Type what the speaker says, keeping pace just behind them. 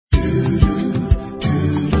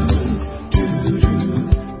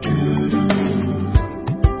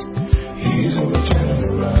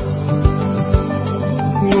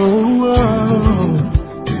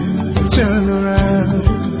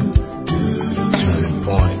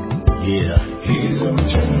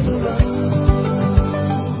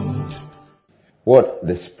What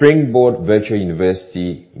the Springboard Virtual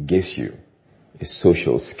University gives you is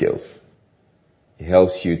social skills. It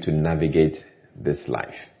helps you to navigate this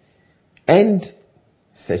life and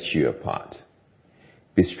sets you apart.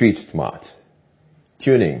 Be street smart.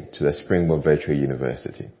 Tune in to the Springboard Virtual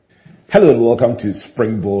University. Hello and welcome to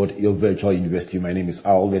Springboard, your virtual university. My name is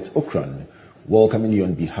Albert Okran, welcoming you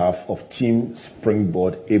on behalf of Team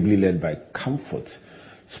Springboard, ably led by Comfort.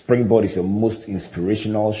 Springboard is the most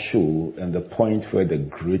inspirational show and the point where the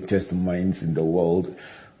greatest minds in the world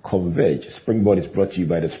converge. Springboard is brought to you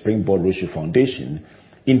by the Springboard Roadshow Foundation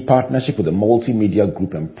in partnership with the Multimedia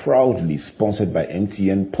Group and proudly sponsored by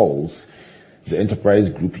MTN Pulse, the Enterprise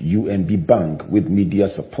Group, UMB Bank, with media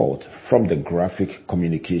support from the Graphic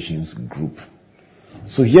Communications Group.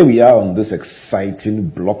 So here we are on this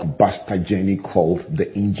exciting blockbuster journey called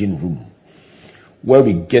The Engine Room, where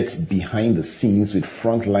we get behind the scenes with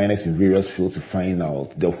frontliners in various fields to find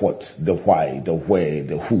out the what, the why, the where,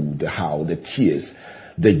 the who, the how, the tears,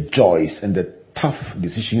 the joys, and the tough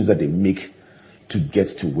decisions that they make to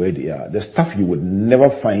get to where they are. The stuff you would never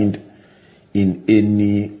find in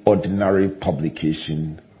any ordinary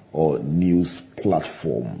publication or news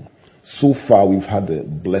platform. So far, we've had the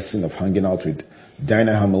blessing of hanging out with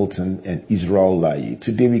Dinah Hamilton and Israel Lai.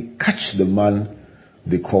 Today, we catch the man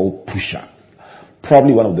they call Pusha,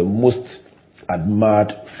 probably one of the most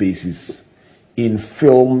admired faces in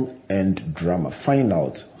film and drama. Find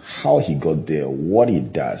out how he got there, what he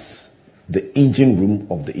does, the engine room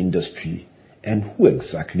of the industry, and who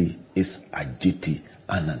exactly is Adjeti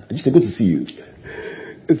Anand. Adjeti, good to see you.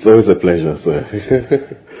 It's always a pleasure, sir.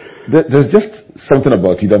 There's just something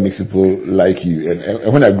about you that makes people like you.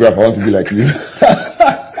 And when I grow up, I want to be like you.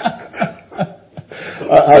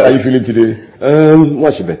 How are you feeling today?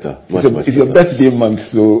 Much better. It's your birthday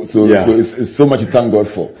month, so it's so much to thank God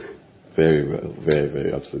for. Very well,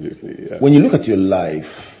 very, absolutely. Yeah. When you look at your life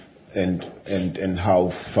and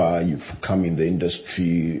how far you've come in the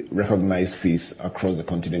industry, recognized face across the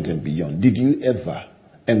continent and beyond, did you ever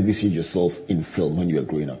envisage yourself in film when you were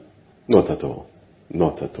growing up? Not at all.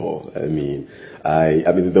 Not at all. I mean,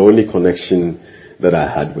 the only connection that I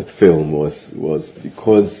had with film was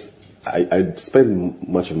because I spent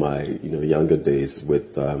much of my younger days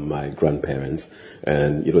with my grandparents,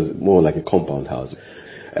 and it was more like a compound house,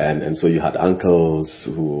 and so you had uncles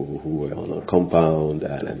who were on a compound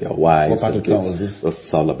and their wives. What part of town was this? Was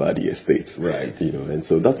Salabadi Estate, right? And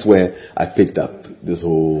so that's where I picked up this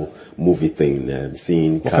whole movie thing and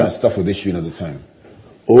seeing. What kind of stuff were they shooting at the time?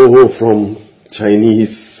 Oh, from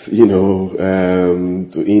Chinese,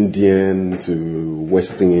 to Indian, to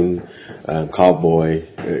Western, cowboy,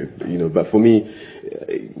 but for me,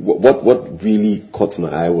 what really caught my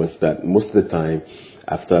eye was that most of the time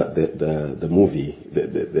after the movie,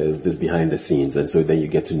 there's this behind the scenes, and so then you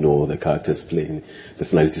get to know the characters playing,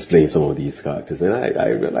 personalities playing some of these characters, and I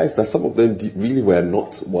realized that some of them really were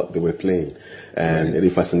not what they were playing, and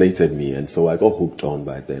it fascinated me, and so I got hooked on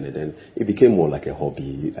by then, and then it became more like a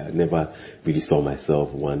hobby. I never really saw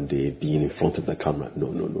myself one day being in front of the camera.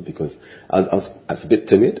 No, because I was a bit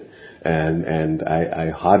timid, and I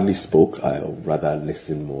hardly spoke. I rather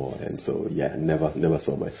listened more, and so never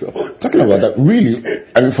saw myself. Talking about that, really,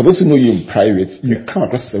 for those who know you in private, you come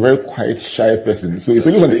across as a very quiet, shy person. So it's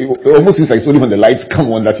only it almost seems like it's only when the lights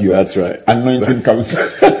come on that your anointing comes.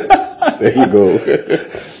 There you go.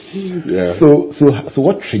 Yeah. So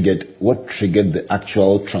what triggered the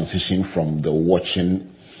actual transition from the watching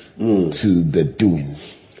to the doing?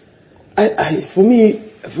 For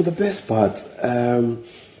me, for the best part,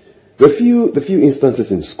 the few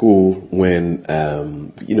instances in school when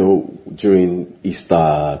during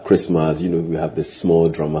Easter, Christmas, we have this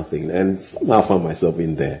small drama thing, and somehow I found myself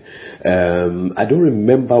in there. I don't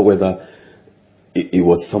remember whether it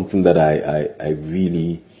was something that I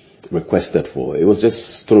really requested for. It was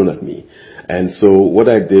just thrown at me, and so what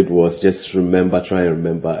I did was just try and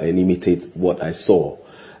remember and imitate what I saw,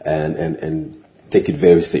 and take it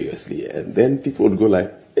very seriously. And then people would go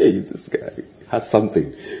like, "Hey, this guy has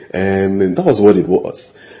something," and that was what it was.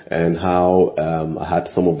 And how I had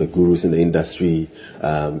some of the gurus in the industry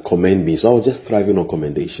commend me. So I was just thriving on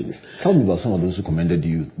commendations. Tell me about some of those who commended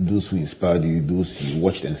you, those who inspired you, those you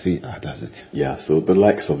watched and say, that's it. Yeah, so the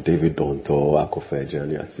likes of David Donto, Akofe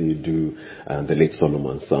Jani Asidu, and the late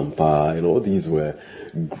Solomon Sampa, all these were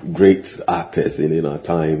great actors in our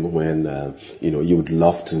time when, you would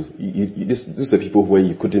love to, these are people where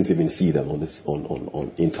you couldn't even see them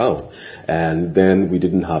in town. And then we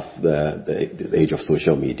didn't have this age of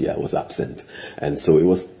social media. Was absent, and so it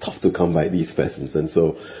was tough to come by these persons. And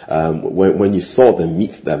so when you saw them,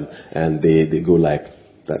 meet them, and they go like,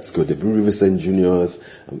 That's good. The Blue Riverson Juniors,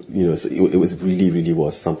 so it was really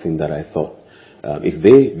was something that I thought,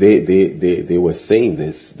 if they were saying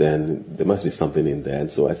this, then there must be something in there. And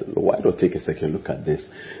so I said, why not take a second look at this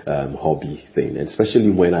hobby thing? And especially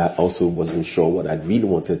when I also wasn't sure what I really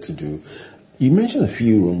wanted to do. You mentioned a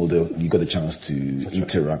few role models you got a chance to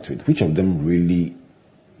interact with. Which of them really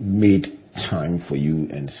made time for you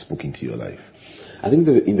and spoke into your life? I think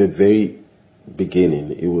in the very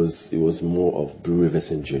beginning, it was more of Blue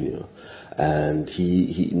Riverson Jr. And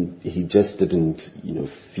he just didn't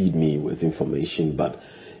feed me with information, but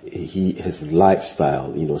his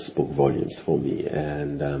lifestyle spoke volumes for me,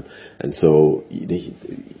 and so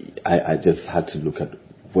I just had to look at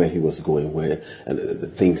where he was going, and the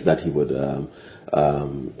things that he would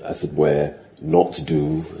as it were not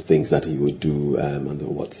do, things that he would do under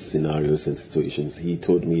what scenarios and situations. He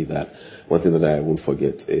told me that one thing that I won't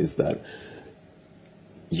forget is that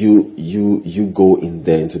you go in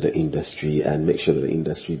there into the industry and make sure that the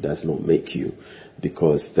industry does not make you,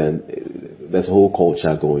 because then there's a whole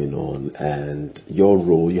culture going on, and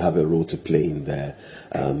you have a role to play in there.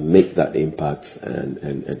 Make that impact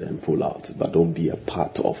and pull out, but don't be a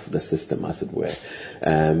part of the system, as it were.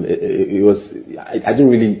 I didn't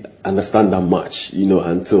really understand that much,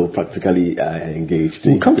 until practically I engaged.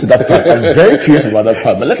 We'll come to that part. I'm very curious about that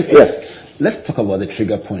part, but let's talk about the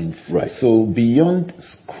trigger points. Right. So beyond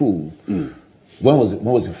school, what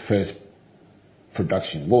was the first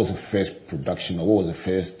production? What was the first production, or what was the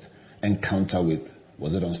first encounter with?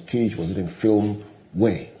 Was it on stage? Was it in film?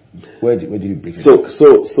 Where did you break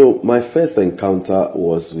it? So my first encounter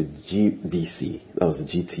was with GBC. That was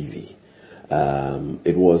GTV.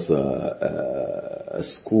 It was a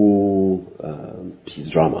school piece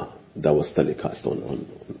drama that was telecast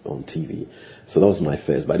on TV. So that was my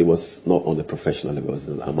first, but it was not on the professional level, it was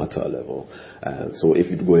the amateur level. So if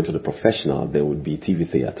you go into the professional, there would be TV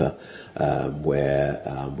theater, where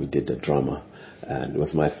we did the drama. And it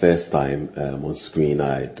was my first time on screen.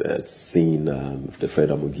 I'd seen the Fred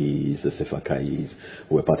Amugis, the Sefakais,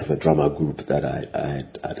 who were part of a drama group that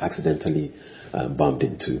I'd accidentally bumped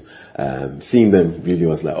into. Seeing them really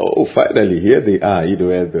was like, oh, finally, here they are.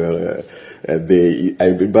 I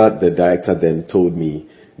remember the director then told me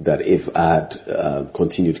that if I'd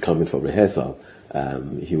continued coming for rehearsal,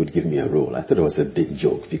 he would give me a role. I thought it was a big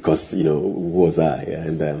joke because, who was I?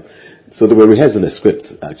 And so they were rehearsing a script,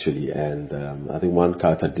 actually, and I think one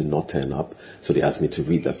character did not turn up, so they asked me to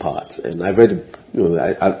read the part. And I read it,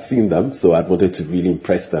 I'd seen them, so I wanted to really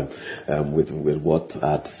impress them with what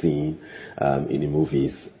I'd seen in the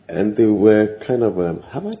movies. And they were kind of,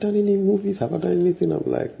 have I done any movies? Have I done anything? I'm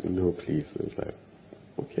like, no, please. It's like,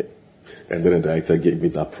 okay. And then the director gave me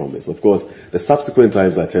that promise. Of course, the subsequent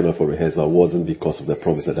times I turned up for rehearsal wasn't because of the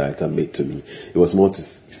promise the director made to me. It was more to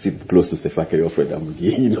sit close to Stefake or Fred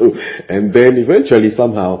Amugi, And then eventually,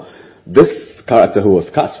 somehow, this character who was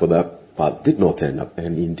cast for that part did not turn up.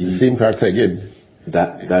 And indeed, same character again.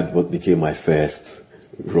 That became my first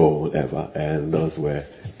role ever. And that was where...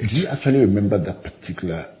 Did you actually remember that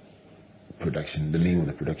particular production, the name of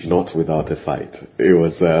the production? Not Without a Fight. It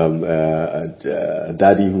was a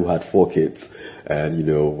daddy who had 4 kids and,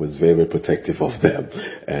 was very, very protective of them.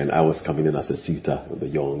 And I was coming in as a suitor, the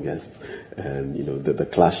youngest. And, the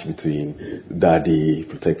clash between daddy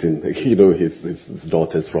protecting, his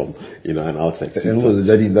daughters from, an outside suitor. And who was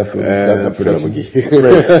the daddy in that film? That production?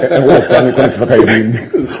 And what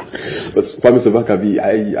was Kwame Sefakabi?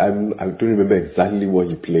 I don't remember exactly what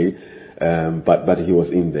he played. But he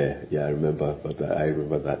was in there. Yeah, I remember. But I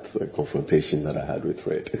remember that confrontation that I had with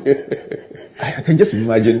Fred. I can just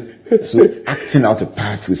imagine acting out a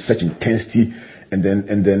part with such intensity, and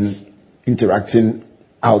then interacting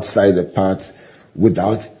outside the part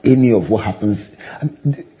without any of what happens.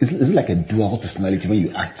 Is it like a dual personality when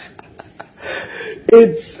you act?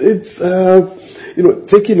 It's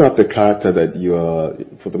taking up the character that you are,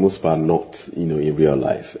 for the most part, not, in real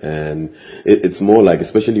life. And it's more like,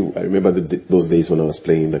 especially, I remember those days when I was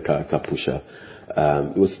playing the character Pusha.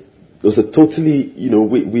 It was a totally,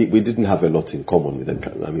 we didn't have a lot in common with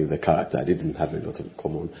the character. I didn't have a lot in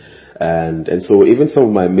common. And so even some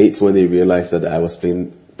of my mates, when they realized that I was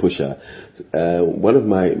playing Pusha, one of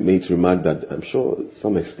my mates remarked that I'm sure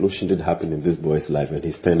some explosion did happen in this boy's life and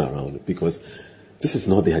he's turned around, because this is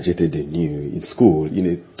not the Ajete they knew in school.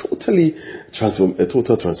 A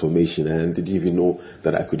total transformation, and didn't even know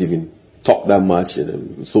that I could even talk that much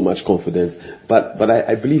and so much confidence. But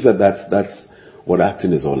I believe that's what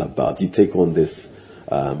acting is all about. You take on this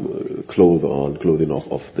clothing off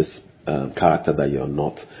of this character that you're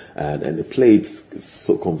not, and they play it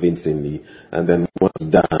so convincingly. And then once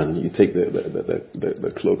done, you take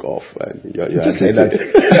the cloak off, and you're just like that.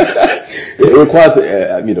 It requires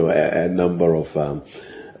a number of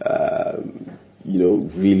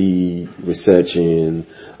really researching,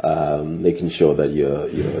 making sure that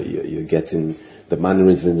you're getting the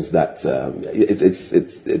mannerisms that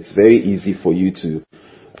it's very easy for you to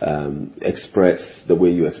express the way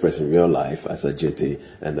you express in real life as a JT,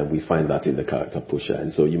 and then we find that in the character Pusha.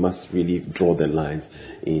 And so you must really draw the lines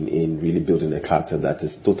in really building a character that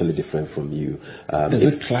is totally different from you. Does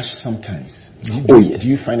it clash sometimes? Yes. Do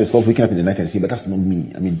you find yourself waking up in the night and say, but that's not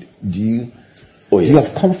me? I mean, do you... Oh, yes. Do you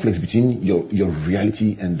have conflicts between your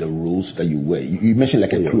reality and the roles that you wear? You mentioned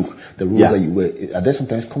like a cloak, the roles that you wear. Are there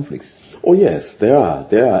sometimes conflicts? Oh yes, there are,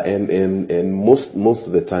 and most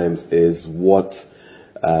of the times is what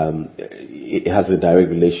it has a direct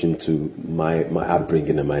relation to my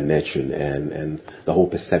upbringing and my nurturing and the whole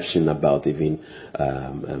perception about even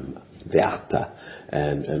the actor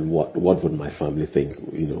and what would my family think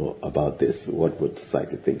about this, what would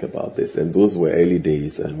society think about this. And those were early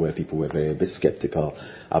days and where people were a bit skeptical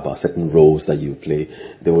about certain roles that you play.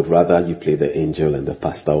 They would rather you play the angel and the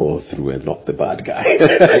pastor all through and not the bad guy.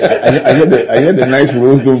 I hear the nice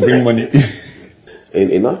roles don't bring money.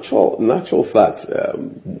 In actual fact,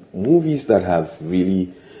 movies that have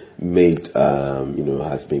really made,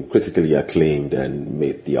 has been critically acclaimed and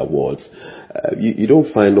made the awards, you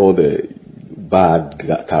don't find all the bad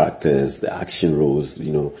characters, the action roles,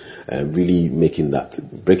 really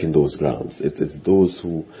breaking those grounds. It's those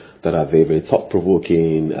that are very, very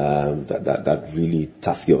thought-provoking, that really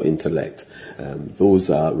task your intellect. Those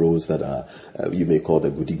are roles that are, you may call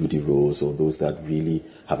the goody-goody roles, or those that really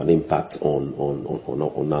have an impact on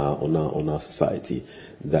our society,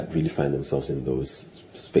 that really find themselves in those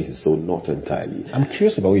spaces. So not entirely. I'm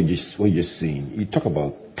curious about what you're just saying. You talk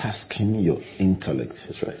about tasking your intellect.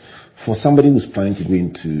 That's right. For somebody who's planning to go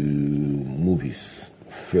into movies,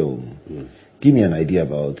 film, give me an idea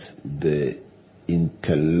about the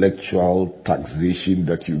intellectual taxation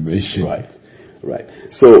that you mentioned. Right.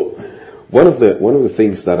 So one of the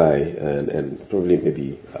things that and probably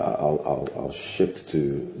maybe I'll shift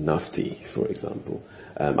to NAFTI, for example.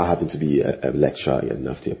 I happen to be a lecturer at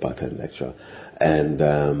NAFTI, a part-time lecturer, and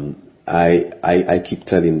I keep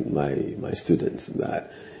telling my students that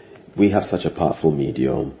we have such a powerful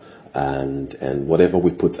medium. And whatever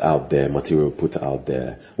we put out there, material we put out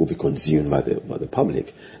there, will be consumed by the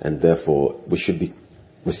public, and therefore we should be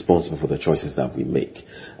responsible for the choices that we make,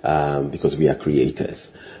 because we are creators,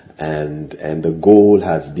 and the goal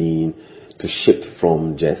has been to shift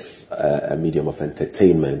from just a medium of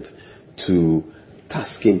entertainment to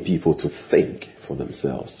tasking people to think for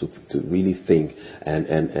themselves, to really think and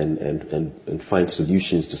find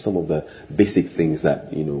solutions to some of the basic things that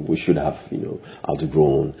we should have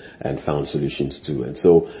outgrown and found solutions to. And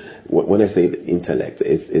so when I say intellect,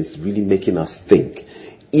 it's really making us think,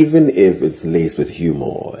 even if it's laced with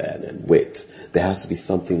humor and wit. There has to be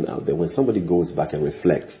something out there. When somebody goes back and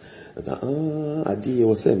reflects,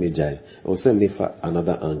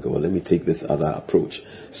 another angle, let me take this other approach,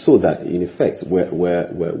 so that in effect we're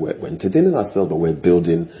entertaining ourselves, but we're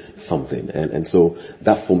building something. And so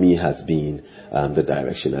that for me has been the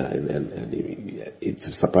direction, and it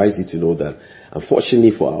surprises you to know that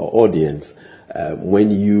unfortunately for our audience, when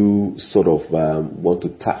you sort of want to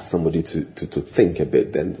task somebody to think a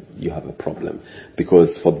bit, then you have a problem,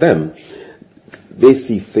 because for them, they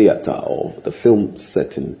see theater or the film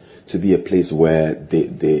setting to be a place where they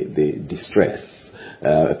distress,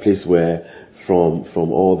 a place where from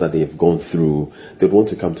all that they've gone through, they want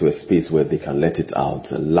to come to a space where they can let it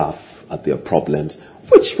out and laugh at their problems,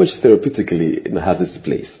 which therapeutically has its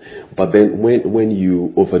place. But then when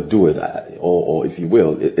you overdo it, or if you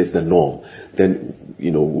will, it's the norm, then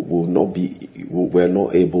we're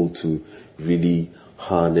not able to really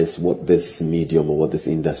harness what this medium or what this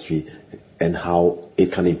industry and how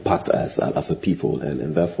it can impact us as a people,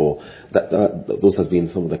 and therefore those has been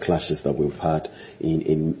some of the clashes that we've had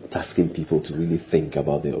in tasking people to really think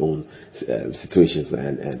about their own situations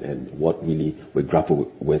and what really we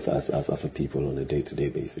grapple with as a people on a day-to-day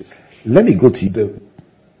basis. Let me go to the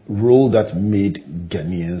role that made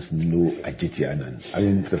Ghanaians know Adjetey Annan. I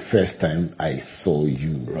mean, the first time I saw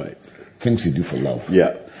you, right? Things You Do for Love.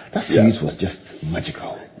 Yeah. That series was just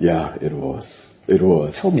magical. Yeah, it was.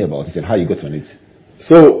 Tell me about it and how you got on it.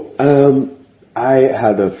 So, I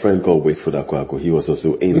had a friend called Wakefield Akwako. He was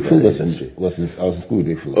also in the industry. I was in school with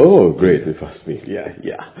Wakefield. Oh, great. It was me. Yeah.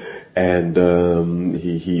 And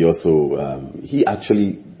he also, he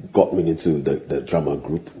actually got me into the drama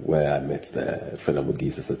group where I met the Fela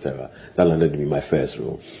Mugis, etc. That landed me my first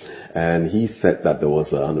role. And he said that there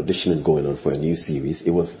was an audition going on for a new series.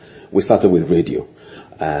 We started with radio.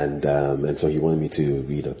 And so he wanted me to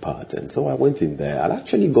read a part. And so I went in there. I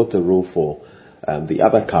actually got a role for the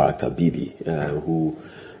other character, Bibi, who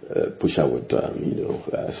Pusha would,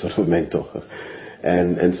 sort of mentor.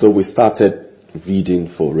 And so we started reading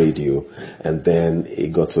for radio, and then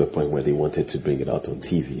it got to a point where they wanted to bring it out on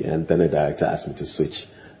TV, and then the director asked me to switch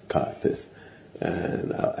characters,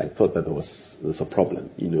 and I thought that there was a problem,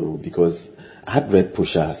 because I had read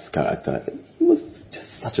Pusha's character. He was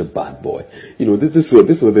just such a bad boy. This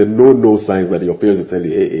were the no signs that your parents would tell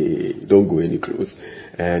you, hey, don't go any close,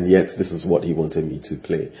 and yet this is what he wanted me to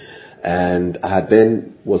play. And I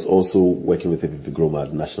then was also working with the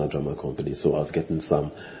Groma National Drama Company, so I was getting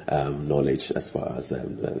some knowledge as far as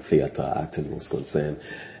theatre acting was concerned.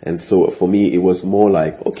 And so for me, it was more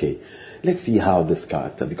like, okay, let's see how this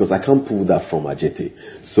character, because I can't pull that from Ajete.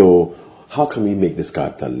 So how can we make this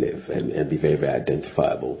character live and be very, very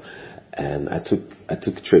identifiable? And I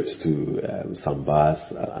took trips to some bars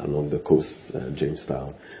along the coast,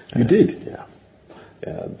 Jamestown. You did? Yeah.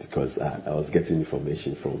 Because I was getting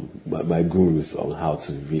information from my gurus on how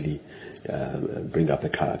to really bring up a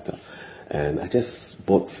character. And I just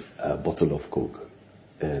bought a bottle of Coke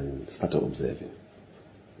and started observing.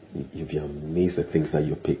 You'll be amazed at things that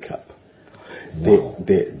you pick up. Wow.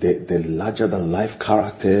 The larger than life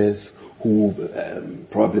characters who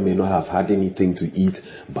probably may not have had anything to eat,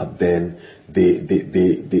 but then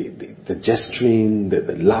the gesturing,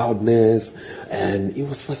 the loudness, and it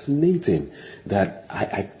was fascinating that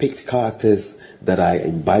I picked characters that I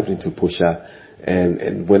imbibed into Pusha,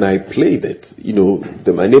 and when I played it,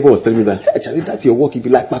 my neighbor was telling me that, hey, Charlie, that's your work. You'd be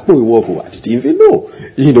like, Mark, we work. I didn't even know.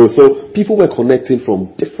 So people were connecting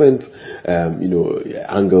from different,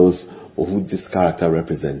 angles of who this character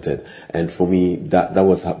represented, and for me, that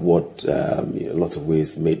was what a lot of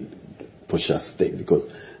ways made Pusha stick, because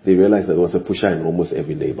they realized that there was a Pusha in almost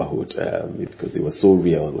every neighborhood, because it was so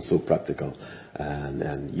real, it was so practical, and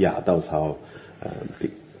that was how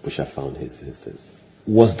Pusha found his.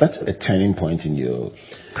 Was that a turning point in your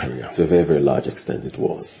career? To a very, very large extent, it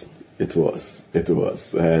was.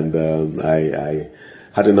 And I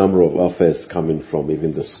had a number of offers coming from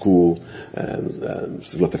even the school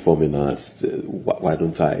of performing arts. Why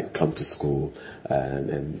don't I come to school?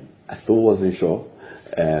 And I still wasn't sure.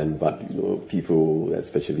 But people,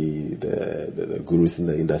 especially the gurus in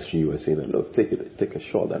the industry, were saying, look, take a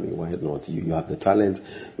shot. I mean, why not? You have the talent.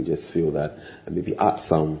 We just feel that maybe add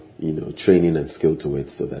some, training and skill to it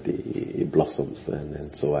so that it blossoms.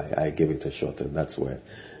 And so I gave it a shot, and that's where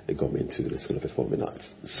it got me into the School of Performing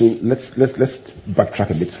Arts. So let's backtrack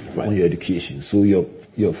a bit on your education. So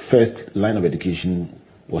your first line of education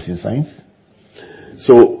was in science?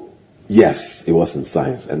 So yes, it was in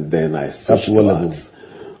science, and then I switched to arts.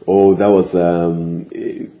 Oh, that was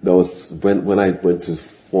when I went to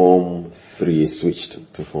Form 3, switched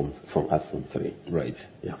to Form 3. Right.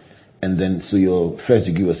 Yeah. And then, so your first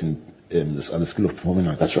degree was at the School of Performing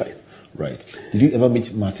Arts? That's right. Right. Did you ever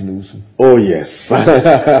meet Martin Owusu? Oh, yes.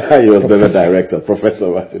 He was the director, Professor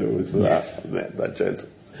Martin Owusu. I met that gent.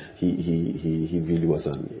 He really was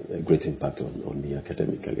a great impact on me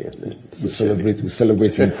academically. And we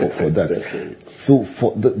celebrate him for that. Definitely. So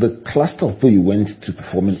for the cluster of people you went to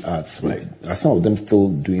performing arts, right, are some of them still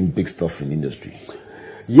doing big stuff in industry?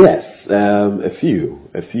 Yes, a few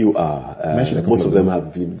are. Most of them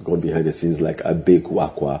have gone behind the scenes, like a big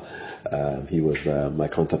Wakwa. He was my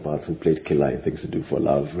counterpart who played Killer in Things to Do for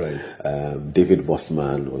Love. Right. David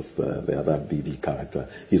Bossman was the other BB character.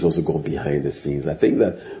 He's also gone behind the scenes. I think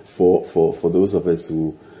that for those of us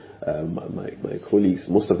who, my colleagues,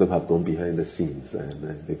 most of them have gone behind the scenes,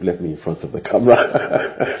 and they've left me in front of the camera.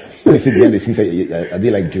 Behind the scenes, are they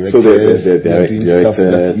like directors? So they're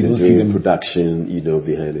directors, doing production,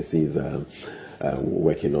 behind the scenes.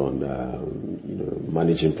 Working on,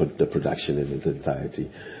 managing the production in its entirety.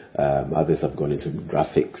 Others have gone into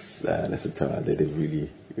graphics, etc. They've really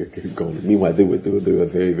gone. Meanwhile, they were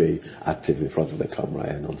very, very active in front of the camera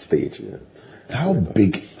and on stage. Yeah. How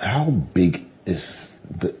big is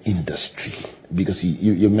the industry? Because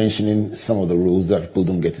you're mentioning some of the roles that people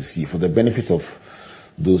don't get to see. For the benefit of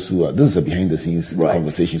those who are, this is a behind the scenes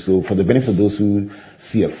conversation. So for the benefit of those who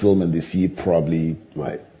see a film and they see probably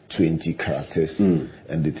 20 characters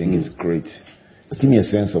and they think it's great. Give me a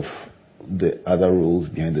sense of the other roles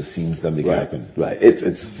behind the scenes that make it happen. Right.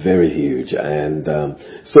 It's very huge. And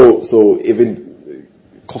so even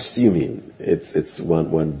costuming, it's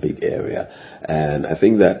one big area. And I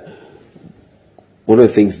think that one of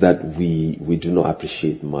the things that we do not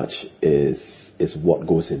appreciate much is what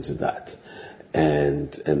goes into that.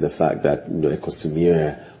 And the fact that a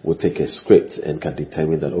costumier will take a script and can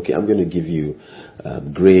determine that, okay, I'm going to give you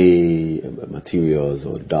gray materials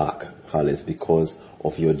or dark colors because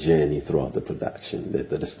of your journey throughout the production,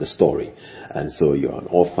 the story. And so you're an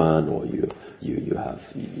orphan, or you have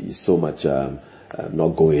so much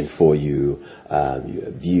not going for you, you're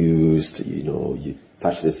abused, you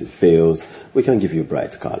touch this, it fails. We can give you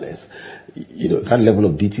bright colors. That level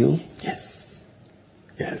of detail? Yes.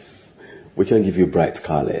 We can give you bright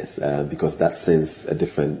colors because that sends a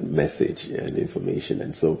different message and information,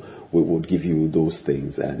 and so we would give you those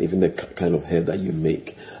things, and even the kind of hair that you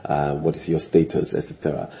make, what is your status,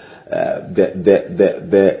 etc.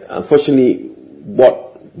 Unfortunately,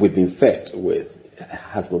 what we've been fed with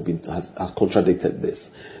has contradicted this,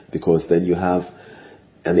 because then you have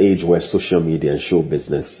an age where social media and show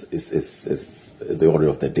business is the order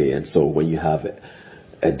of the day, and so when you have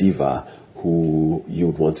a diva who you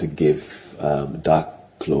would want to give dark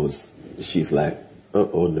clothes, she's like,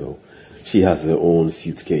 oh no. She has her own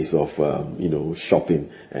suitcase of, shopping,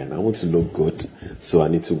 and I want to look good, so I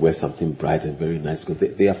need to wear something bright and very nice, because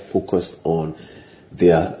they are focused on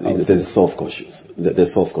they're self-conscious. They're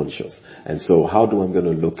self-conscious. And so how do I'm going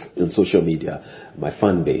to look in social media, my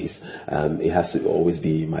fan base? It has to always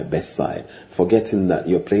be my best side, forgetting that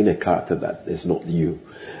you're playing a character that is not you.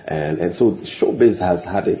 And so showbiz has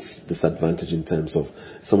had its disadvantage in terms of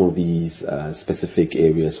some of these specific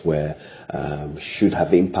areas where should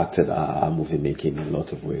have impacted our movie making in a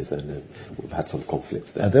lot of ways, and we've had some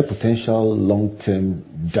conflicts there. Are there potential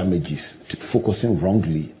long-term damages to focusing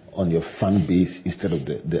wrongly on your fan base instead of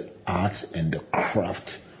the art and the craft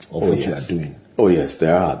of what you are doing? Oh yes,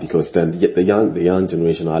 there are, because then the young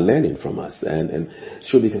generation are learning from us, and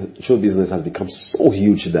show business has become so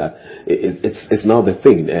huge that it's now the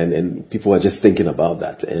thing, and people are just thinking about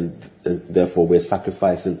that, and therefore we're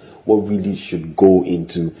sacrificing what really should go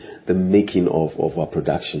into the making of our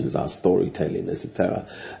productions, our storytelling, etc.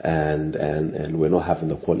 And we're not having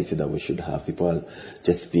the quality that we should have. People are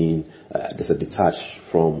just being detached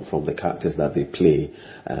from the characters that they play,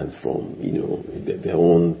 and from their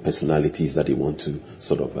own personalities that they want to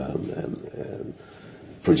sort of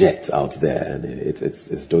project out there, and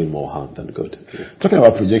it's doing more harm than good. Talking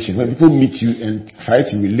about projection, when people meet you and try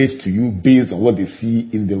to relate to you based on what they see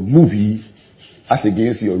in the movie as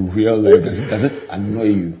against your real life, does it annoy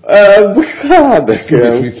you?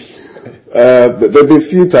 There've been a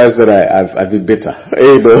few times that I've been bitter.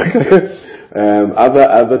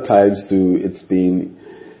 Other times too, it's been,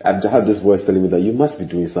 I've had this voice telling me that you must be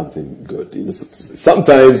doing something good.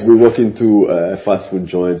 Sometimes we walk into a fast food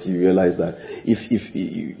joint, you realize that if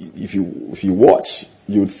you watch,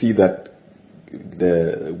 you would see that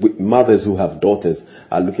the mothers who have daughters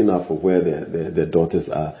are looking out for where their daughters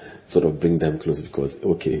are, sort of bring them close, because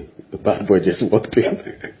okay, the bad boy just walked in.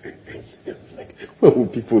 Where will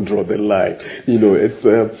people draw the line?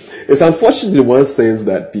 It's unfortunate in one sense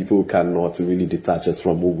that people cannot really detach us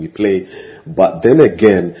from who we play. But then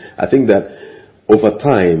again, I think that over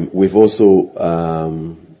time, we've also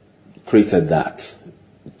created that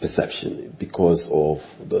perception because of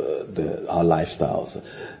our lifestyles.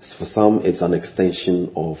 For some, it's an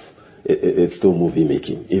extension of, it's still movie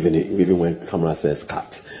making, even when camera says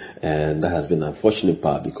cut. And that has been an unfortunate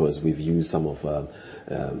part, because we've used some of the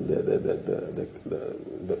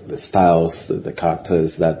styles, the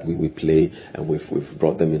characters that we play, and we've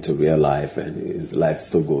brought them into real life, and his life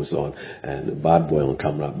still goes on. And bad boy on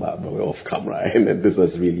camera, bad boy off camera, and this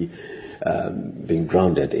has really been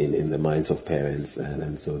grounded in the minds of parents,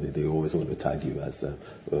 and so they always want to tag you as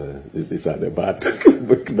these are the bad.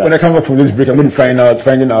 When I come back from this break, I'm going to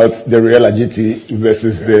finding out the real Ajiti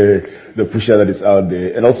versus the pusher that is out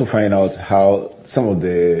there, and also find out how some of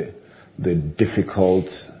the difficult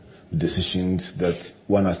decisions that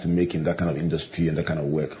one has to make in that kind of industry and that kind of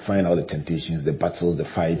work. Find out the temptations, the battles, the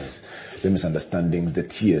fights, the misunderstandings, the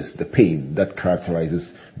tears, the pain that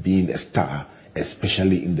characterizes being a star,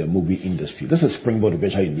 especially in the movie industry. This is Springboard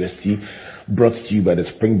Virtual University, brought to you by the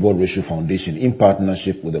Springboard Ratio Foundation in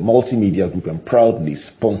partnership with the Multimedia Group, and proudly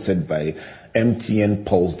sponsored by MTN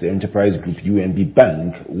Pulse, the Enterprise Group, UMB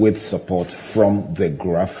Bank, with support from the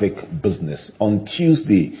Graphic Business. On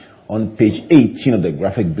Tuesday, on page 18 of the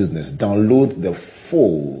Graphic Business, download the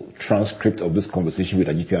full transcript of this conversation with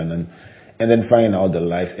Ajiti Anand, and then find out the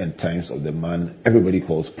life and times of the man everybody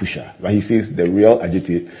calls Pusher. But he says the real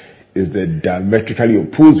Ajiti is the diametrically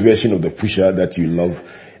opposed version of the Pusher that you love,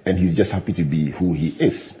 and he's just happy to be who he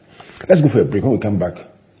is. Let's go for a break. When we come back,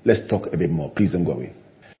 let's talk a bit more. Please don't go away.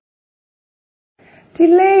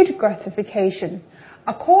 Delayed gratification.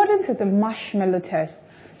 According to the marshmallow test,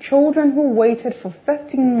 children who waited for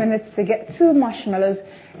 15 minutes to get 2 marshmallows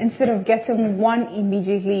instead of getting 1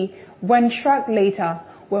 immediately when struck later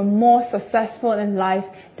were more successful in life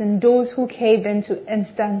than those who caved into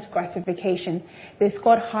instant gratification. They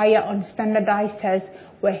scored higher on standardized tests,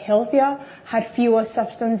 were healthier, had fewer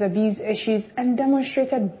substance abuse issues, and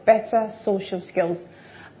demonstrated better social skills.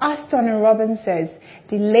 As Tony Robbins says,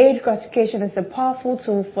 delayed gratification is a powerful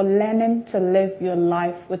tool for learning to live your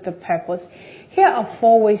life with a purpose. Here are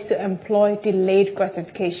 4 ways to employ delayed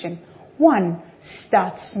gratification. 1.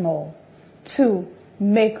 Start small. 2.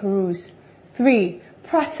 Make rules. 3.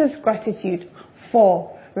 Practice gratitude.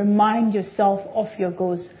 4. Remind yourself of your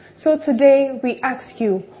goals. So today we ask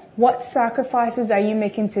you, what sacrifices are you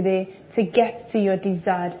making today to get to your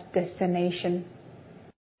desired destination?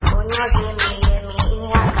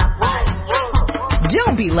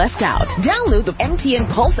 Don't be left out. Download the MTN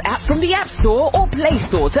Pulse app from the App Store or Play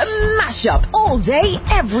Store to mash up all day,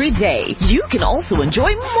 every day. You can also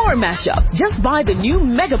enjoy more mashup. Just buy the new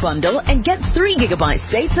Mega Bundle and get 3 gigabytes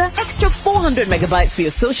data, extra 400 megabytes for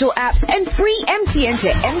your social apps, and free MTN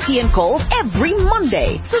to MTN calls every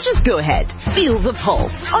Monday. So just go ahead. Feel the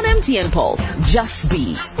pulse on MTN Pulse. Just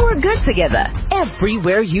be. We're good together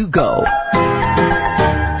everywhere you go.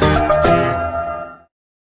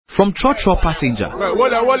 From trotro passenger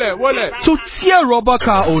to tier rubber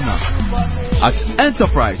car owner. At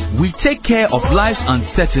Enterprise, we take care of life's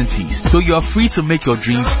uncertainties so you're free to make your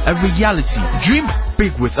dreams a reality. Dream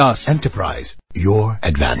big with us. Enterprise, your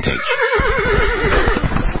advantage.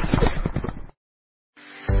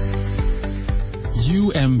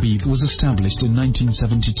 UMB was established in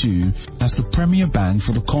 1972 as the premier bank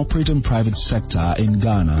for the corporate and private sector in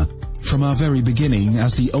Ghana. From our very beginning,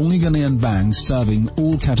 as the only Ghanaian bank serving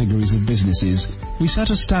all categories of businesses, we set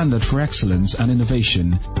a standard for excellence and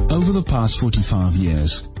innovation over the past 45 years.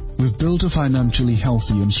 We've built a financially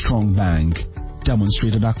healthy and strong bank,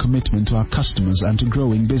 demonstrated our commitment to our customers and to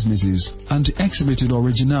growing businesses, and exhibited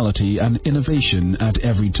originality and innovation at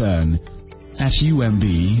every turn. At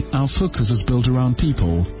UMB, our focus is built around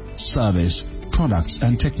people, service, products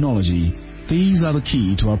and technology. These are the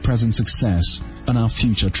key to our present success and our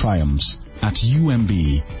future triumphs. At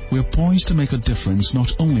UMB, we're poised to make a difference not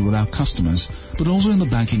only with our customers, but also in the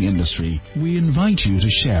banking industry. We invite you to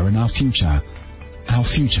share in our future. Our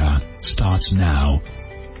future starts now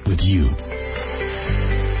with you.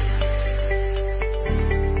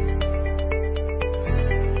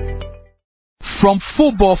 From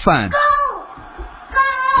football fans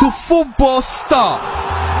to football star.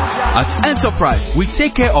 At Enterprise, we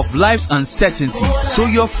take care of life's uncertainties so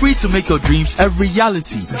you're free to make your dreams a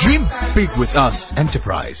reality. Dream big with us.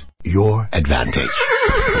 Enterprise, your advantage.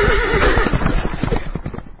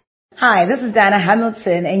 Hi, this is Diana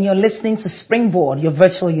Hamilton, and you're listening to Springboard, your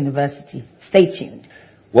virtual university. Stay tuned.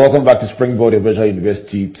 Welcome back to Springboard, your virtual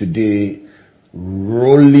university. Today,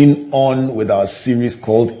 rolling on with our series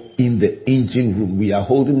called In the Engine Room. We are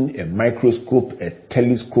holding a microscope, a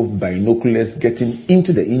telescope, binoculars, getting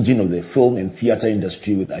into the engine of the film and theater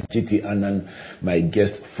industry with Ajiti Anand, my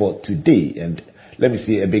guest for today. And let me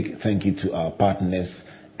say a big thank you to our partners,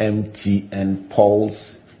 MTN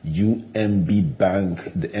Pulse, UMB Bank,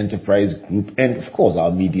 the Enterprise Group, and of course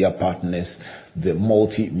our media partners, the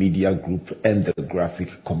Multimedia Group and the Graphic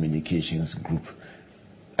Communications Group.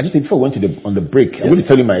 I just think before we went on the break, yes. I'm going to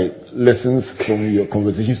tell you my lessons from your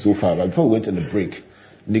conversation so far. But before we went on the break,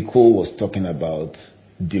 Nicole was talking about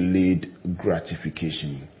delayed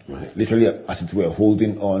gratification. Right. Literally, as it were,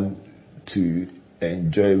 holding on to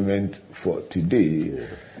enjoyment for today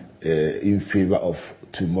in favor of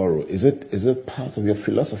tomorrow. Is it part of your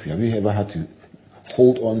philosophy? Have you ever had to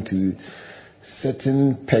hold on to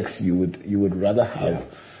certain pegs you would rather have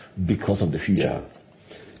because of the future?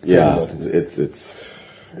 Yeah,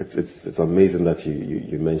 it's amazing that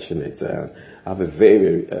you mention it. I have a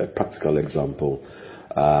very, very practical example.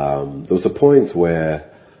 There was a point where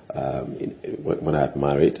when I had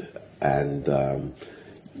married and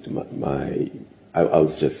I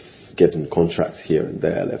was just getting contracts here and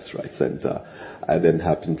there, left, right, center. I then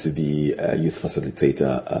happened to be a youth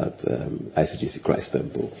facilitator at ICGC Christ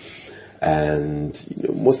Temple, and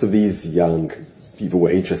most of these young people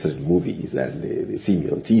were interested in movies, and they see me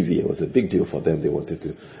on TV. It was a big deal for them. They wanted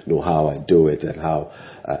to know how I do it and how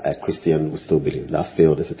a Christian would still be in that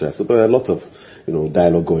field, etc. So there were a lot of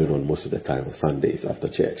dialogue going on most of the time on Sundays after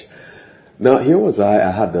church. Now here was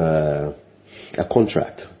I had a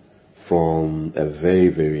contract from a very,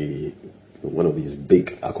 very one of these big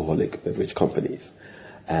alcoholic beverage companies,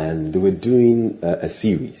 and they were doing a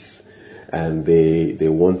series, and they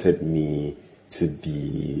wanted me to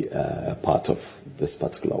be a part of this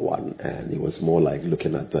particular one, and it was more like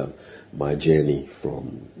looking at my journey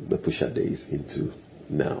from the Pusher days into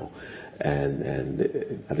now, and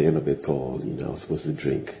at the end of it all, I was supposed to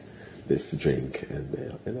drink this drink, and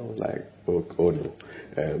I was like, oh no,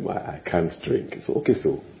 I can't drink. So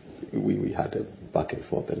we had a back and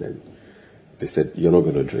forth, and then they said, you're not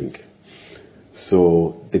going to drink.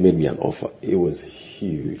 So they made me an offer. It was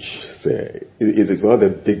huge. So it is one of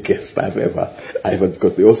the biggest I've ever,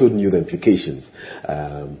 because they also knew the implications.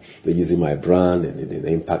 They're using my brand and the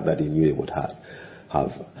impact that they knew it would have.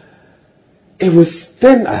 It was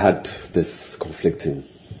then I had this conflicting,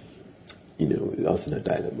 I was in a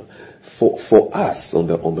dilemma. For us on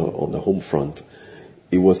the home front,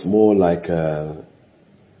 it was more like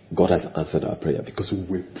God has answered our prayer, because we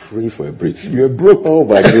were praying for a breakthrough. You were broke. Oh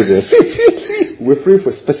my goodness. We were praying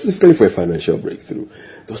specifically for a financial breakthrough.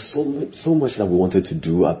 There was so much that we wanted to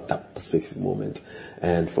do at that specific moment.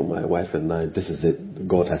 And for my wife and I, this is it.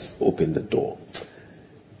 God has opened the door.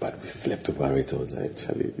 But we slept over it all night.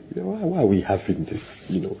 Actually, why are we having this?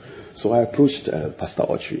 So I approached Pastor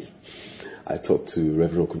Autry. I talked to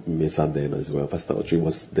Reverend Mesa then as well. Pastor Autry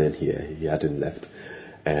was then here. He hadn't left.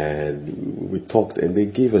 And we talked, and they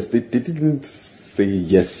gave us, they didn't say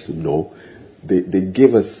yes, no. They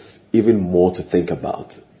gave us even more to think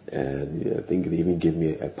about. And I think they even gave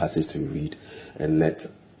me a passage to read and let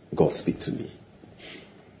God speak to me.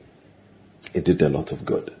 It did a lot of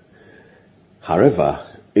good. However,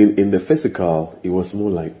 in the physical, it was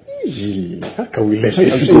more like, how can we let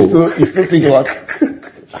this go? You're still thinking about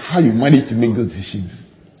how you managed to make those decisions.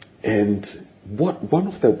 And one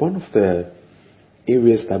of the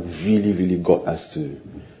areas that really, really got us to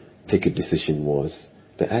take a decision was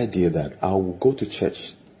the idea that I will go to church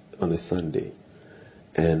on a Sunday,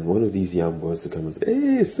 and one of these young boys will come and say,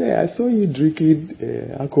 hey, sir, I saw you drinking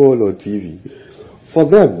alcohol on TV. For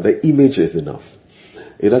them, the image is enough.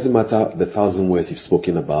 It doesn't matter the 1,000 words you've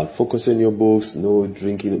spoken about. Focus on your books, no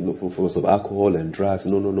drinking, no focus of alcohol and drugs,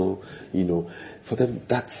 no. For them,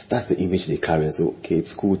 that's the image they carry. And so, okay,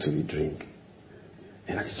 it's cool to drink.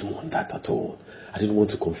 And I didn't want that at all. I didn't want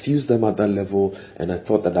to confuse them at that level, and I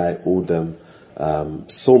thought that I owed them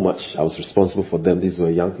so much. I was responsible for them. These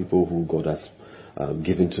were young people who God has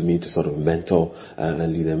given to me to sort of mentor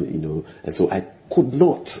and lead them, And so I could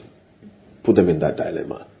not put them in that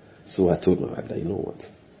dilemma. So I told my wife that, you know what?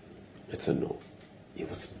 It's a no. It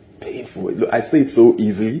was painful. Look, I say it so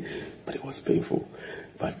easily, but it was painful.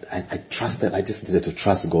 But I trusted. I just needed to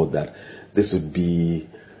trust God that this would be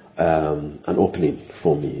an opening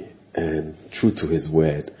for me, and true to His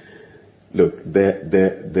word. Look,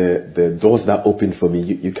 the doors that open for me,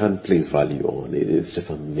 you can't place value on. It's just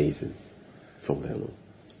amazing from there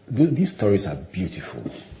on. These stories are beautiful,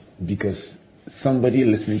 because somebody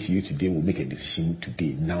listening to you today will make a decision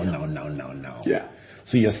today, now. Yeah.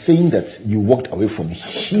 So you're saying that you walked away from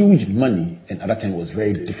huge money, and at that time it was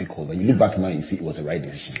very difficult. But you look back now and you see it was the right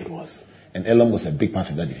decision. It was. And Elam was a big part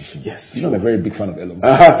of that decision. Yes. I'm a very big fan of Elam.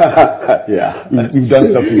 Yeah. We've done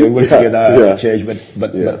stuff together, we work together at church,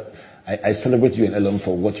 but I celebrate you and Elam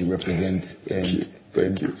for what you represent.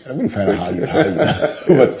 Thank you. I'm going to find out how you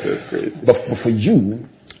That's great. But for you,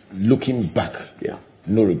 looking back,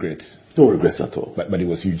 no regrets. No regrets at all. But it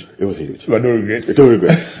was huge. It was huge. But no regrets. No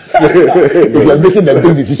regrets. If you're making a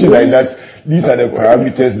big decision like that, these are the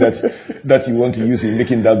parameters that you want to use in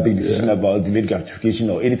making that big decision about delayed gratification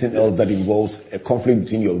or anything else that involves a conflict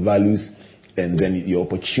between your values and then your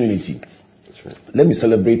opportunity. That's right. Let me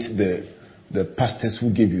celebrate the pastors who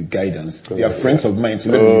gave you guidance. They are friends of mine, so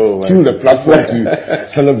let me steal the platform to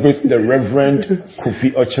celebrate the Reverend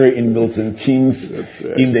Kofi Autry in Milton Keynes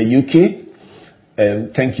in the UK.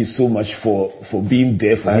 Thank you so much for being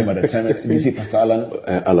there for him at the time. Did you say Pastor Alan?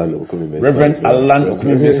 Alan Okumime. Reverend Alan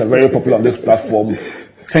Okumime is very popular on this platform.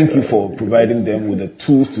 Thank you for providing them with the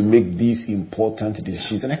tools to make these important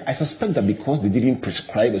decisions. And I suspect that because they didn't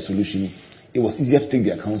prescribe a solution, it was easier to take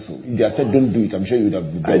their counsel. If they had said, don't do it, I'm sure you would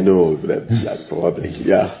have done it. I know, probably.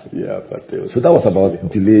 Yeah. But so that was about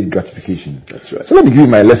delayed gratification. That's right. So let me give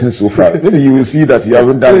you my lesson so far. Maybe you will see that you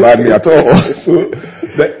haven't done badly at all. So,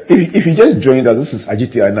 but if you just joined us, this is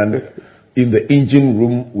Ajiti Anand in the engine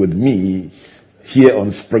room with me here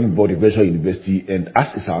on Springboard Virtual University. And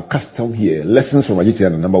as is our custom here, lessons from Ajiti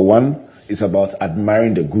Anand. Number one is about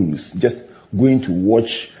admiring the gurus. Just going to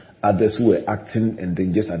watch others who were acting and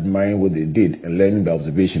then just admiring what they did and learning by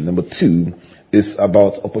observation. Number two is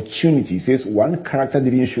about opportunity. It says one character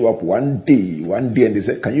didn't show up one day, and they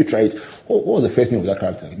said, can you try it? What was the first name of that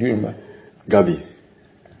character? Do you remember? Gabi.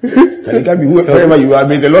 Gabi, wherever you are,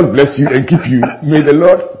 may the Lord bless you and keep you. May the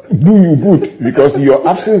Lord Do you good? Because your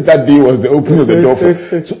absence that day was the opening of the door.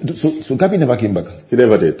 So Gabby never came back. He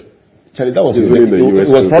never did. Charlie, that was It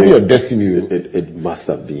was probably your destiny. It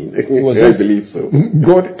must have been. I believe so.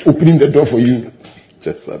 God opening the door for you.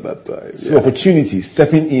 Just at that time. So opportunity,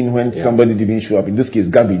 stepping in when somebody didn't show up. In this case,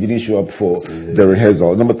 Gabby didn't show up for the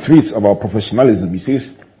rehearsal. Number 3 is about professionalism. He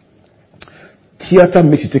says, theater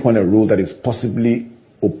makes you take on a role that is possibly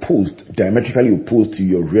diametrically opposed to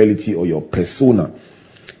your reality or your persona.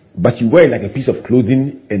 But you wear it like a piece of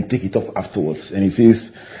clothing and take it off afterwards. And he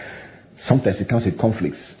says, sometimes it comes with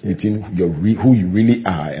conflicts between who you really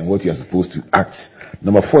are and what you are supposed to act.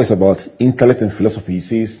 Number 4 is about intellect and philosophy.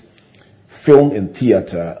 He says, film and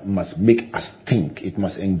theater must make us think. It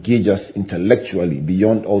must engage us intellectually.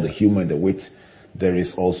 Beyond all the humor and the wit, there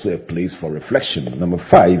is also a place for reflection. Number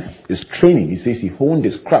 5 is training. He says he honed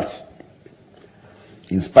his craft.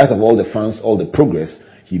 In spite of all the fans, all the progress,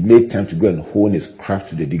 he made time to go and hone his craft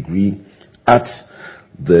to the degree at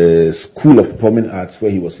the School of Performing Arts,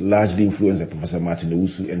 where he was largely influenced by Professor Martin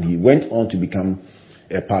Owusu, and he went on to become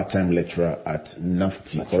a part-time lecturer at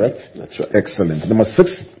NAFTI, correct? That's right. Excellent. Number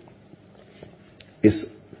 6 is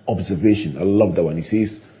observation. I love that one. He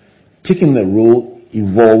says, taking the role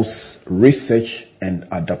involves research and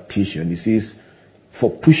adaptation. He says,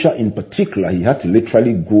 for Pusha in particular, he had to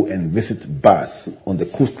literally go and visit bars on the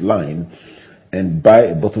coastline and buy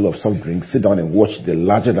a bottle of soft drink, sit down and watch the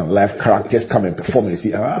larger-than-life characters come and perform. And you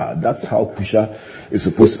see, that's how Pusha is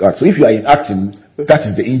supposed to act. So if you are in acting, that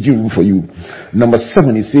is the engine room for you. Number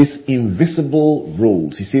 7, he says, invisible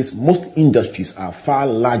roles. He says, most industries are far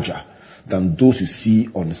larger than those you see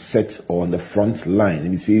on set or on the front line.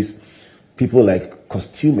 And he says, people like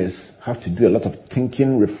costumers have to do a lot of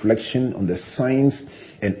thinking, reflection on the science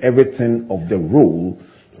and everything of the role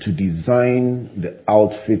to design the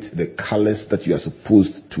outfit, the colors that you are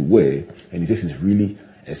supposed to wear. And he says it's really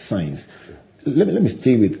a science. Let me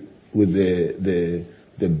stay with the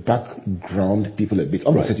background people a bit.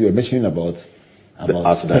 Right. You were mentioning about the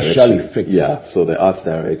art special effects. Yeah, so the art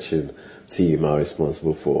direction team are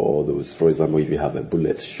responsible for all those. For example, if you have a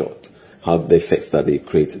bullet shot, how the effects that they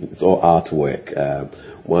create, it's all artwork.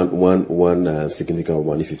 One significant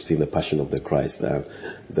one, if you've seen The Passion of the Christ,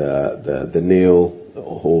 the nail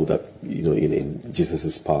hole that in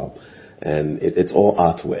Jesus's palm, and it's all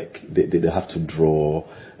artwork. They have to draw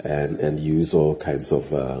and use all kinds of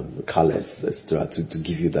colors, etc., to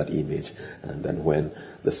give you that image. And then when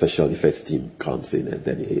the special effects team comes in, and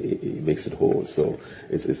then it makes it whole. So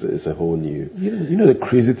it's a whole new. You know the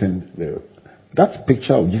crazy thing. Yeah. That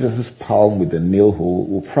picture of Jesus' palm with the nail hole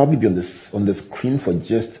will probably be on the screen for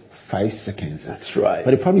just 5 seconds. That's right.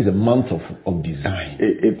 But it probably is a month of design.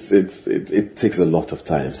 It takes a lot of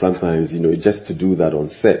time. Sometimes, just to do that on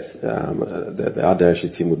set, the art direction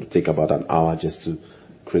team would take about an hour just to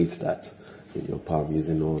create that in your palm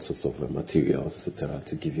using all sorts of materials, etc.,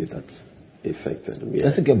 to give you that effect.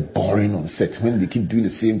 Does it get boring on set when they keep doing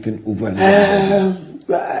the same thing over and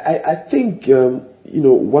over? I think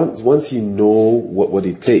once you know what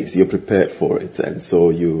it takes, you're prepared for it, and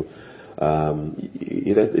so it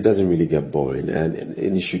doesn't really get boring. And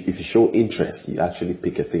if you show interest, you actually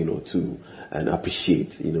pick a thing or two and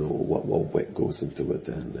appreciate what work goes into it,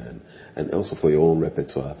 and also for your own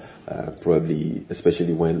repertoire, probably,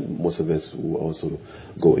 especially when most of us will also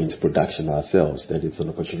go into production ourselves, then it's an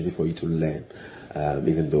opportunity for you to learn.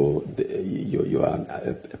 Even though you are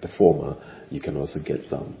a performer, you can also get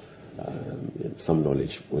some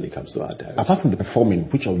knowledge when it comes to art direction. Apart from the performing,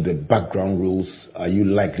 which of the background roles are you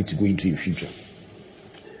likely to go into in future?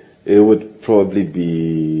 It would probably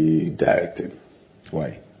be directing.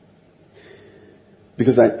 Why?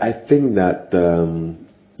 Because I think that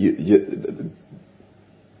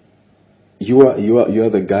you are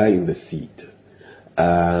the guy in the seat.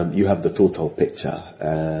 You have the total picture,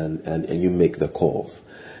 and you make the calls.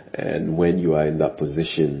 And when you are in that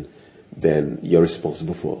position, then you're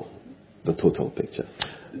responsible for the total picture.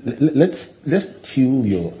 Let's tune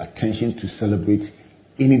your attention to celebrate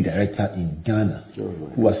any director in Ghana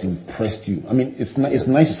who has impressed you. I mean, it's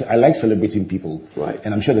nice to say, I like celebrating people. Right.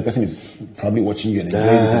 And I'm sure the person is probably watching you and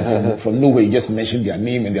enjoying it. From nowhere, you just mentioned their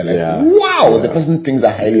name and they're like, wow, the person thinks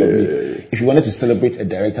that highly of me. If you wanted to celebrate a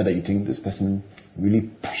director that you think this person really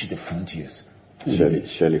pushed the frontiers.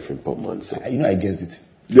 Shirley from Portman. I guessed it.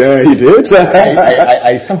 Yeah, he did.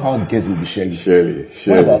 I somehow guess it would be Shirley. Shirley.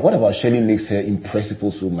 What about Shirley makes her impress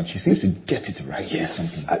people so much? She seems to get it right. Yes.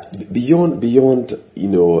 Beyond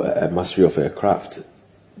a mastery of her craft,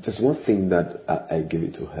 there's one thing that I give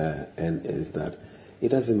it to her, and is that it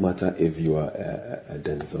doesn't matter if you are a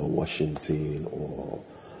Denzel Washington or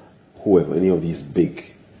whoever, any of these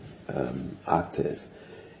big actors.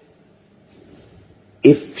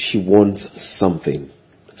 if she wants something,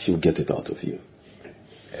 she'll get it out of you.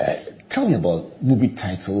 Tell me about movie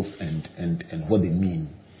titles and what they mean.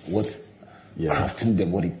 Crafting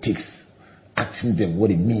them, what it takes, acting them,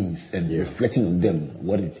 what it means, and reflecting on them,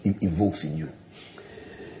 what it evokes in you.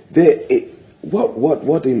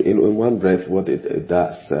 What in one breath, what it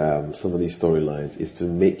does, some of these storylines, is to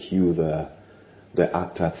make you the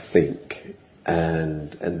actor think,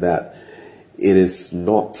 and that it is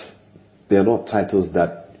not, they're not titles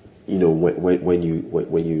that, you know, when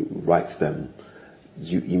you write them,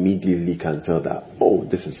 you immediately can tell that, oh,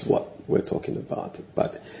 this is what we're talking about.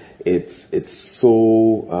 But it's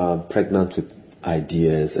so pregnant with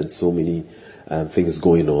ideas and so many things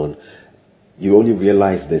going on. You only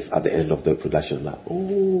realize this at the end of the production. Like,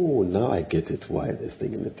 oh, now I get it, why this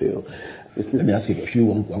thing in the tail. Let me ask you a few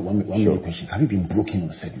one more questions. Have you been broken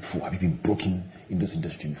on set before? Have you been broken in this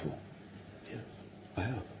industry before? Yes, I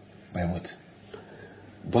have. By what?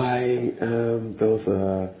 There was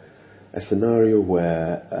a scenario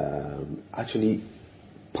where actually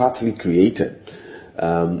partly created.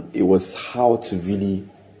 It was how to really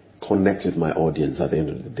connect with my audience at the end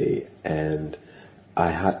of the day, and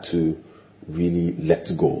I had to really let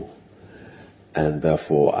go, and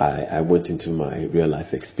therefore I went into my real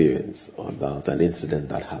life experience about an incident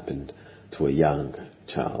that happened to a young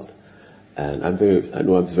child. And I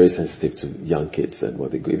know I'm very sensitive to young kids and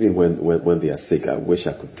what they go. Even when they are sick, I wish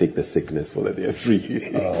I could take the sickness so that they are free.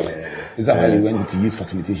 Is that why you went into youth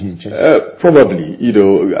facilitation in church? Probably. You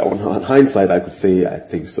know, on hindsight, I could say I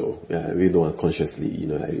think so. Even though unconsciously, you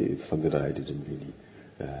know, it's something that I didn't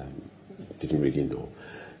really know.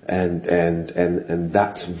 And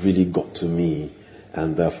that really got to me,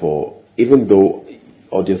 and therefore, even though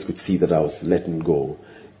audience could see that I was letting go,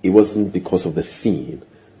 it wasn't because of the scene,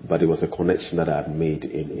 but it was a connection that I had made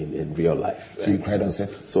in real life. So you cried on set?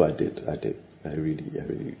 So I did. I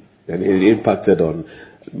really. And it impacted on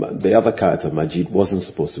the other character. Majid wasn't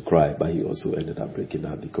supposed to cry, but he also ended up breaking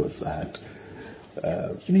out because I had.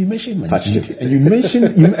 You mentioned Majid, and you mentioned,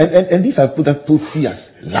 and these are people see as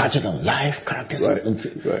larger than life characters,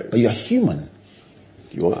 right. But you are human.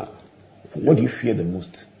 You are. What do you fear the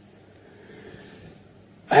most?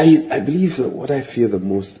 I believe that what I fear the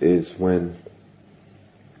most is when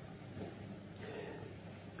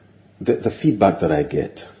the feedback that I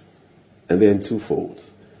get, and they're in twofold.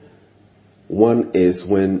 One is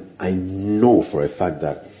when I know for a fact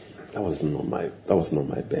that that was not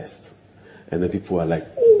my best. And then people are like,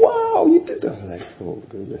 oh, wow, you did that. I'm like, oh,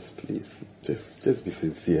 goodness, please. Just be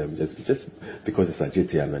sincere. Just because it's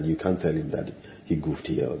Ajitian and you can't tell him that he goofed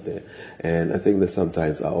here or there. And I think that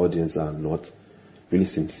sometimes our audience are not really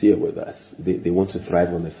sincere with us. They want to thrive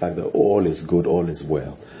on the fact that all is good, all is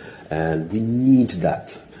well. And we need that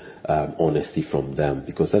honesty from them,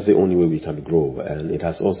 because that's the only way we can grow. And it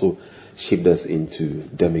has also shaped us into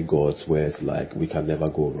demigods where it's like we can never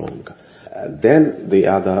go wrong. Then the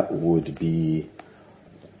other would be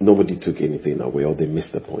nobody took anything away, or they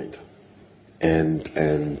missed the point. And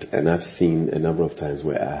I've seen a number of times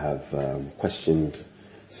where I have questioned,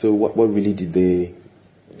 so what really did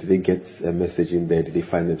they get a message in there? Did they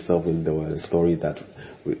find themselves in the story that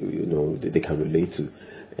they can relate to?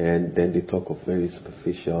 And then they talk of very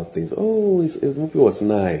superficial things. Oh, his movie was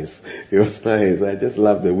nice. It was nice. I just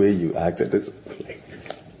love the way you acted. It's like,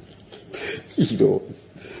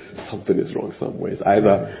 something is wrong somewhere. It's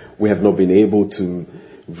either we have not been able to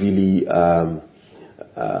really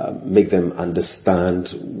make them understand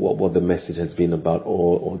what the message has been about,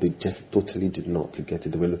 or they just totally did not get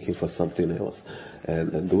it. They were looking for something else.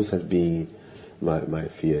 And those have been my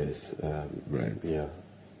fears. Right. Yeah.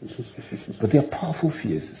 But they are powerful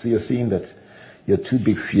fears. So you're saying that your two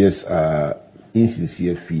big fears are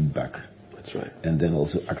insincere feedback. That's right. And then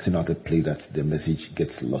also acting out a play that the message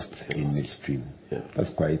gets lost in midstream. Yeah.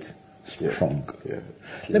 That's quite strong. Yeah.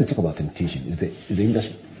 Let me talk about temptation. Is the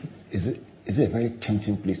industry, is it a very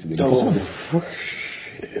tempting place to be? Oh,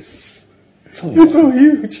 it's so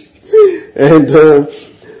huge. And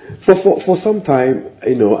for some time,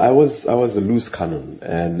 I was a loose cannon,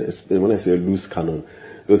 and when I say a loose cannon,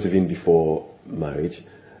 it was even before marriage,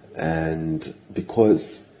 and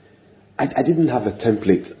because I didn't have a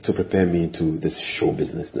template to prepare me to this show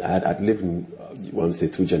business. I'd lived in,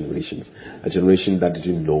 two generations. A generation that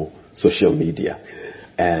didn't know social media,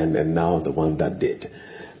 and now the one that did.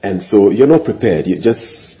 And so you're not prepared. You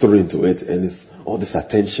just throw into it, and it's all this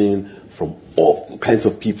attention from all kinds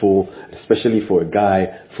of people, especially for a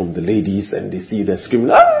guy, from the ladies, and they see you there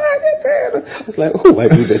screaming, I was like, oh, I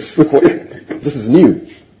do this. This is new.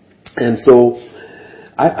 And so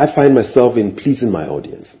I find myself in pleasing my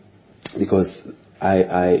audience, because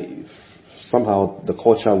I somehow the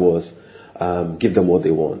culture was give them what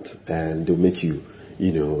they want, and they'll make you,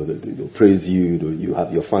 they'll praise you. You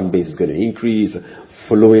have your fan base is going to increase.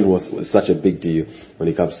 Following was such a big deal when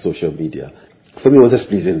it comes to social media. For me, it was just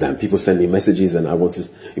pleasing them. People send me messages and I want to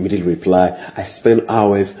immediately reply. I spend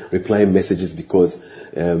hours replying messages because,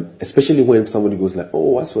 especially when somebody goes like,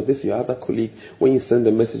 oh, as for this, your other colleague, when you send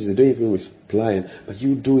them messages, they don't even reply. But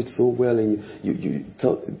you do it so well, and you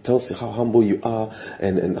tells you how humble you are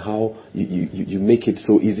and how you make it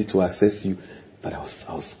so easy to access you. But I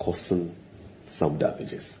was causing some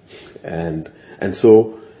damages. And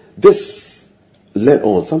so this led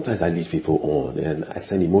on. Sometimes I lead people on and I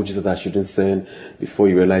send emojis that I shouldn't send. Before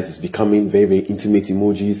you realize it's becoming very, very intimate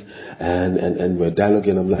emojis, and we're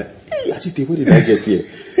dialoguing. I'm like, hey, Ajite, where did I get here?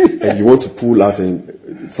 And you want to pull out,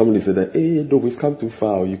 and somebody said that, hey, no, we've come too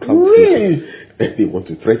far. You come really? too far. And they want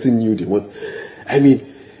to threaten you.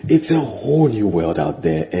 It's a whole new world out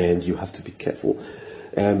there, and you have to be careful.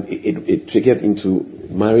 It triggered into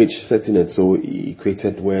marriage setting, and so it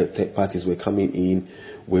created where third parties were coming in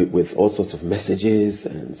with all sorts of messages,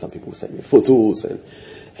 and some people sent me photos,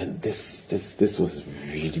 and this was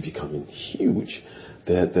really becoming huge.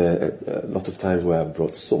 There a lot of times where I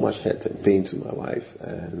brought so much hurt and pain to my wife,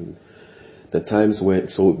 and the times where,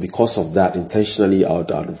 so because of that, intentionally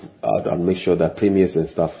I'd make sure that premiers and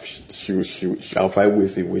stuff, I'll find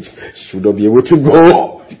ways in which she should not be able to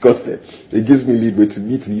go, because it gives me leeway to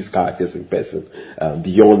meet these characters in person,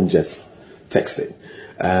 beyond just texting.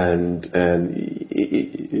 And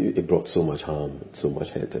it brought so much harm, so much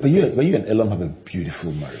hurt. But you and Elam have a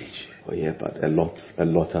beautiful marriage. Oh yeah, but a lot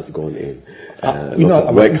has gone in. I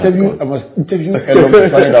must interview Elam to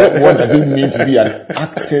find out what does it mean to be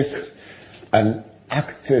an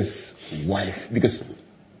actor's wife, because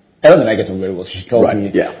Ellen and I get on very well. She told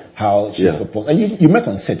me how she's supposed. And you met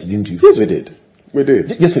on set, didn't you? Yes, we did.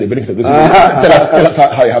 Yes, for the benefit of those. Tell us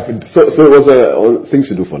how it happened. So it was things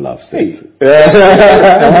to do for love. Hey.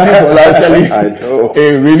 Actually, I know.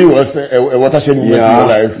 It really was a watershed moment in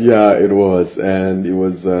your life. Yeah, it was, and it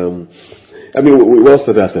was. We all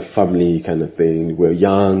started as a family kind of thing. We're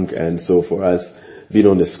young, and so for us, being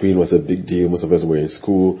on the screen was a big deal. Most of us were in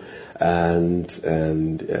school, and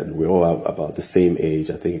we all are about the same age.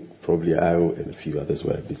 I think probably I and a few others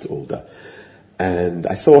were a bit older. And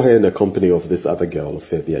I saw her in the company of this other girl,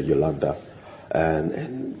 Fabia Yolanda.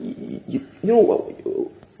 And you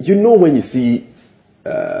know when you see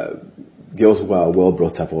girls who are well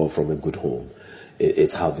brought up or from a good home,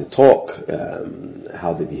 it's how they talk,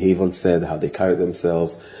 how they behave on set, how they carry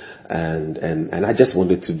themselves. And I just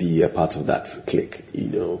wanted to be a part of that clique,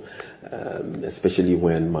 especially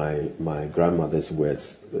when my grandmother's words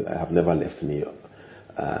have never left me.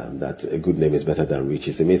 That a good name is better than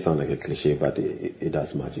riches. It may sound like a cliche, but it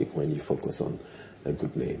does magic when you focus on a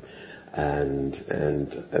good name. And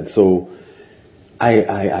so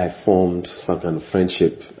I formed some kind of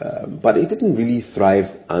friendship, but it didn't really thrive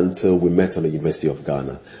until we met on the University of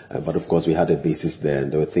Ghana. But of course we had a basis there,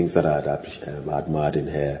 and there were things that I admired in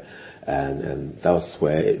her, and that was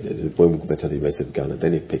where when we met at the University of Ghana,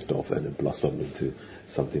 then it picked off and it blossomed into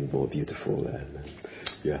something more beautiful.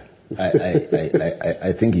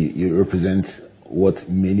 I think you represent what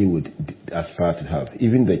many would aspire to have.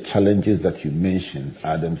 Even the challenges that you mentioned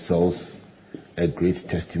are themselves a great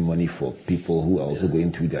testimony for people who are also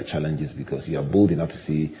going through their challenges, because you are bold enough to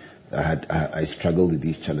say, I struggled with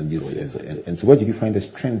these challenges. And so where did you find the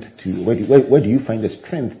strength to, where do you find the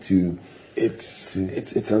strength to?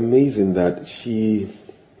 It's amazing that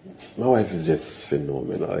my wife is just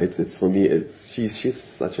phenomenal. It's for me, she's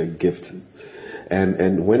such a gift.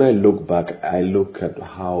 And when I look back, I look at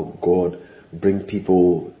how God brings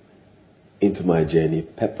people into my journey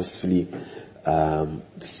purposefully,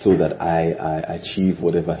 so that I achieve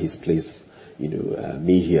whatever He's placed,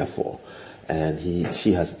 me here for. And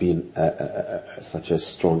she has been such a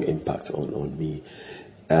strong impact on me.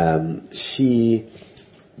 She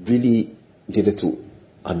really needed to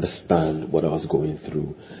understand what I was going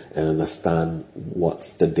through and understand what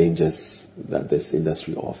the dangers that this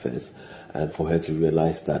industry offers, and for her to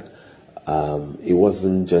realize that it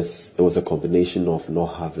was a combination of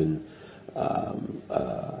not having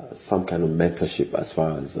some kind of mentorship as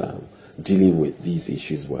far as dealing with these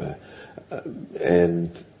issues were,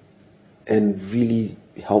 and really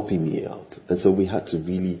helping me out. And so we had to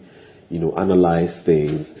really analyze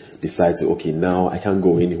things, decide to, okay, now I can't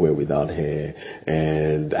go anywhere without her,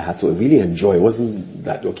 and I had to really enjoy. It wasn't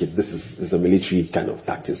that, okay, this is a military kind of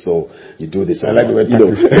tactic, so you do this. I like the word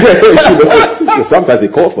sometimes they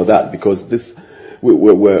call for that, because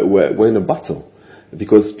we're in a battle,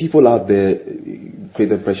 Because people out there create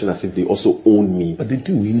the impression as if they also own me. But they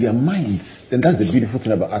do in their minds. And that's the beautiful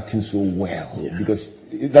thing about acting so well. Yeah. Because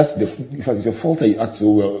that's in fact, it's your fault that you act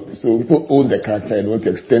so well. So people own the character and want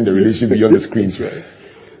to extend the relationship beyond the screen. That's right.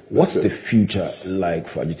 What's the future like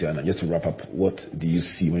for Aditya? Just to wrap up, what do you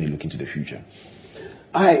see when you look into the future?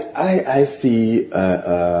 I see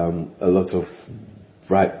a lot of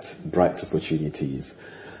bright opportunities.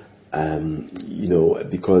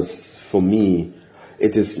 Because for me,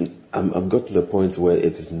 I've got to the point where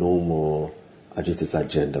it is no more Aditya's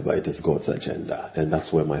agenda, but it is God's agenda, and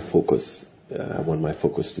that's where my focus. I want my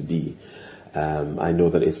focus to be. I know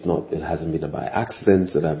that it hasn't been by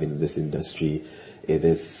accident that I've been in this industry. It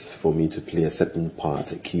is for me to play a certain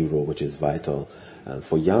part, a key role, which is vital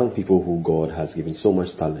for young people who God has given so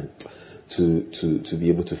much talent to be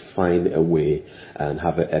able to find a way and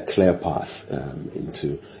have a clear path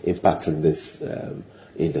into impacting this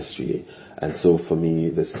industry. And so for me,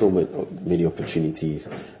 there's so many opportunities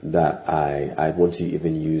that I want to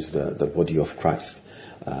even use the body of Christ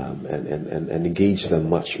and engage them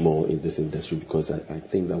much more in this industry, because I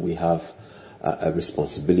think that we have a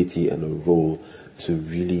responsibility and a role to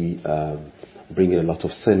really bring in a lot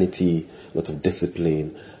of sanity, a lot of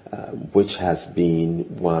discipline, which has been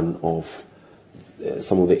one of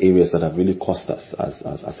some of the areas that have really cost us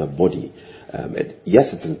as a body.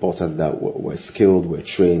 Yes, it's important that we're skilled, we're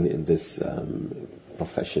trained in this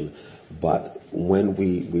profession, but when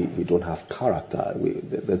we don't have character,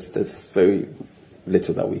 there's very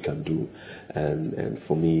little that we can do. And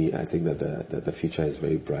for me, I think that the future is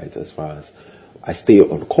very bright as far as I stay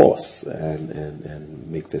on course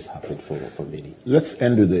and make this happen for many. Let's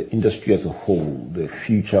end with the industry as a whole, the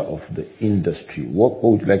future of the industry. What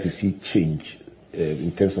would you like to see change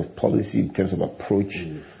in terms of policy, in terms of approach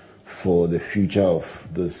for the future of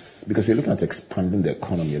this? Because you're looking at expanding the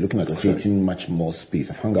economy, you're looking at creating much more space.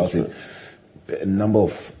 I've hung out with a number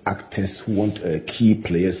of actors who want key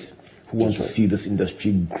players who want to see this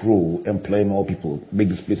industry grow, employ more people, make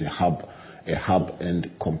this place a hub,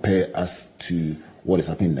 and compare us to what is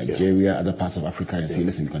happening in Nigeria, other parts of Africa, and say,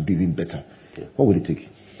 listen, you can do even better. What would it take?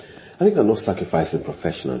 I think I'm not sacrificing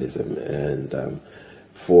professionalism, and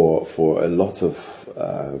for a lot of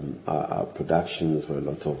our productions, for a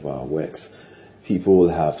lot of our works, people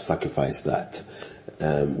have sacrificed that.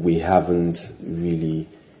 We haven't really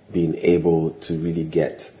been able to really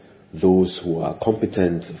get those who are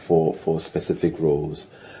competent for specific roles,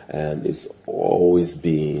 and it's always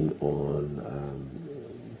been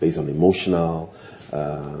based on emotional,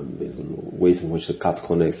 based on ways in which to cut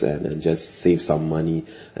corners and just save some money,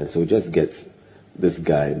 and so just get this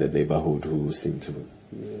guy in the neighborhood who seemed to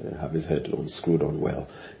have his head screwed on well,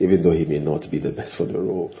 even though he may not be the best for the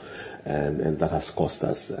role, and that has cost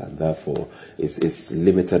us, and therefore it's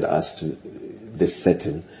limited us to this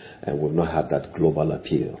setting, and we've not had that global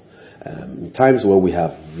appeal. In times where we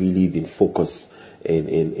have really been focused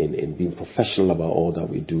in being professional about all that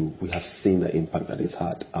we do, we have seen the impact that it's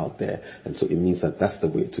had out there, and so it means that that's the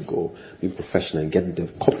way to go, being professional and getting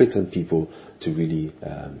the competent people to really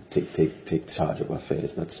take charge of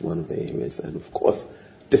affairs. That's one of the areas, and of course,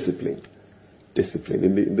 discipline.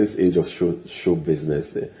 In this age of show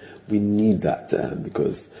business, we need that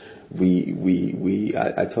because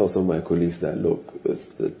I tell some of my colleagues that, look,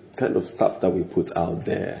 the kind of stuff that we put out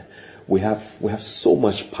there, we have so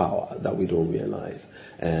much power that we don't realize,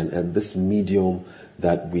 and this medium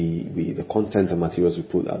that the content and materials we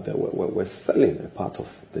put out there, we're selling a part of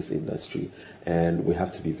this industry, and we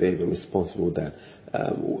have to be very, very responsible that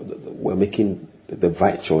we're making the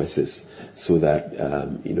right choices so that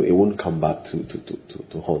it won't come back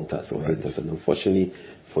to haunt us or hate us. And unfortunately,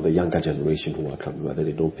 for the younger generation who are coming, whether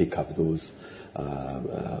they don't pick up those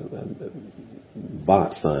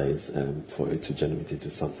bad signs, for it to generate into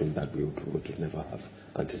something that we would never have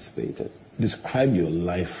anticipated. Describe your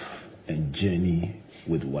life and journey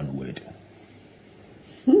with one word.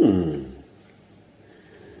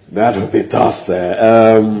 That would be tough there.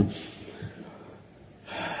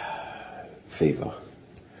 Favor.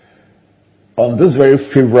 On this very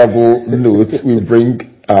favorable note, we bring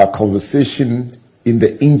our conversation in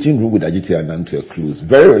the engine room with Aditya Anand to a close.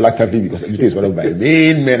 Very reluctantly, because Aditya is one of my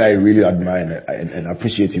main men I really admire and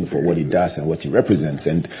appreciate him for what he does and what he represents.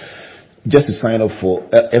 And just to sign up for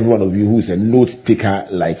every one of you who's a note taker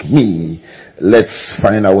like me, let's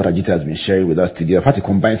find out what Aditya has been sharing with us today. I've had to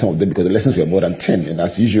combine some of them because the lessons were more than 10, and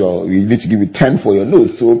as usual, we need to give you 10 for your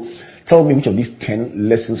notes. So tell me which of these 10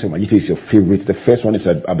 lessons from Aditya is your favorite. The first one is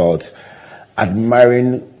about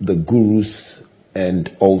admiring the gurus and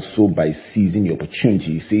also by seizing the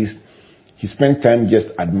opportunity. He says he spent time just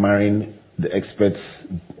admiring the experts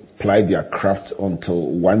ply their craft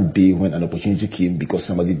until one day when an opportunity came because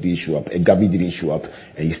somebody didn't show up, a Gabi didn't show up,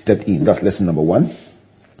 and you stepped in. That's lesson number 1.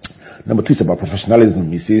 Number 2 is about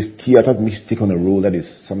professionalism. He says theater makes you take on a role that is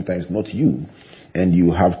sometimes not you, and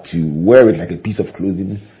you have to wear it like a piece of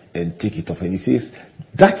clothing and take it off. And he says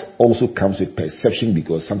that also comes with perception,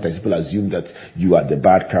 because sometimes people assume that you are the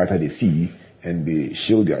bad character they see, and they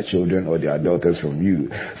shield their children or their daughters from you.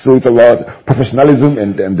 So it's about professionalism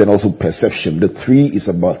and then also perception. The 3 is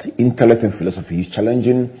about intellect and philosophy. He's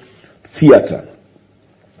challenging theater,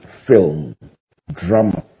 film,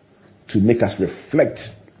 drama to make us reflect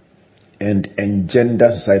and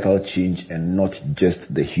engender societal change, and not just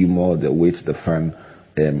the humor, the wit, the fun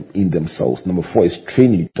in themselves. Number 4 is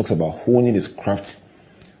training. He talks about honing his craft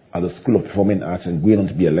at the School of Performing Arts and going on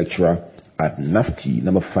to be a lecturer at NAFTI.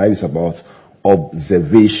 Number 5 is about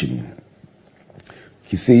observation.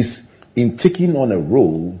 He says in taking on a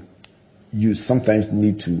role, you sometimes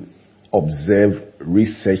need to observe,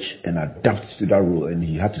 research, and adapt to that role. And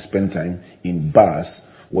he had to spend time in bars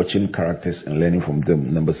watching characters and learning from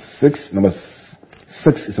them. Number six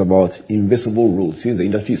is about invisible roles. Since the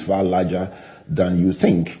industry is far larger than you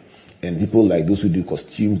think, and people like those who do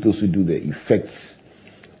costumes, those who do the effects,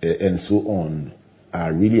 and so on,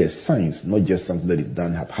 are really a science, not just something that is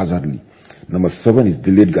done haphazardly. Number 7 is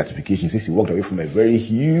delayed gratification. Since he walked away from a very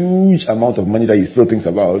huge amount of money that he still thinks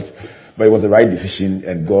about, but it was the right decision,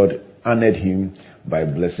 and God honored him by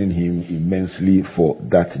blessing him immensely for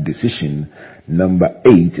that decision. Number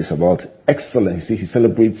 8 is about excellence. He says he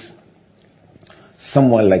celebrates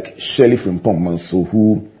someone like Shirley Frimpong Manso,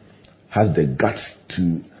 who has the guts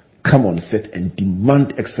to come on set and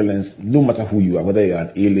demand excellence, no matter who you are, whether you're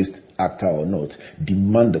an A-list actor or not.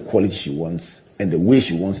 Demand the quality she wants and the way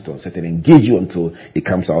she wants it on set, and engage you until it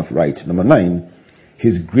comes out right. Number 9,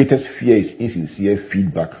 his greatest fear is insincere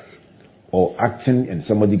feedback or acting and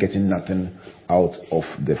somebody getting nothing out of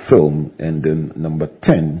the film. And then number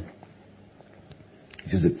 10, he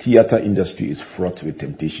says the theater industry is fraught with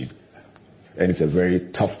temptation, and it's a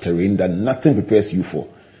very tough terrain that nothing prepares you for.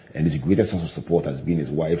 And his greatest source of support has been his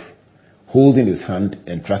wife, holding his hand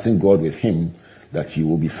and trusting God with him that he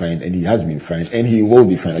will be fine, and he has been fine, and he will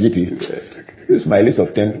be fine. This is my list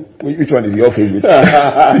of 10. Which one is your favorite?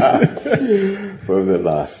 From the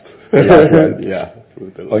last. The last one? Yeah.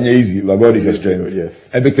 On your easy, but God is your strength. Yes.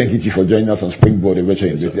 A big thank you to you for joining us on Springboard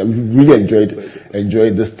Virtual University. I really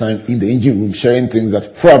enjoyed this time in the engine room, sharing things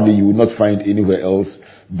that probably you would not find anywhere else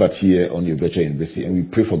but here on your Virtual University. And we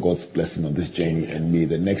pray for God's blessing on this journey, and may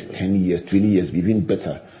the next 10 years, 20 years be even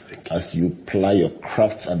better as you ply your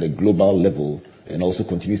crafts at the global level and also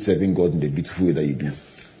continue serving God in the beautiful way that you do.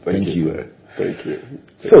 Thank you. Sir. Thank you.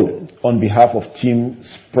 So, on behalf of Team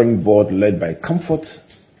Springboard led by Comfort,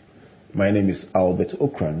 my name is Albert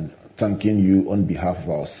Okran, thanking you on behalf of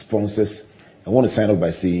our sponsors. I want to sign off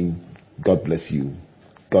by saying, God bless you,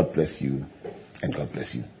 God bless you, and God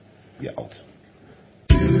bless you. We are out.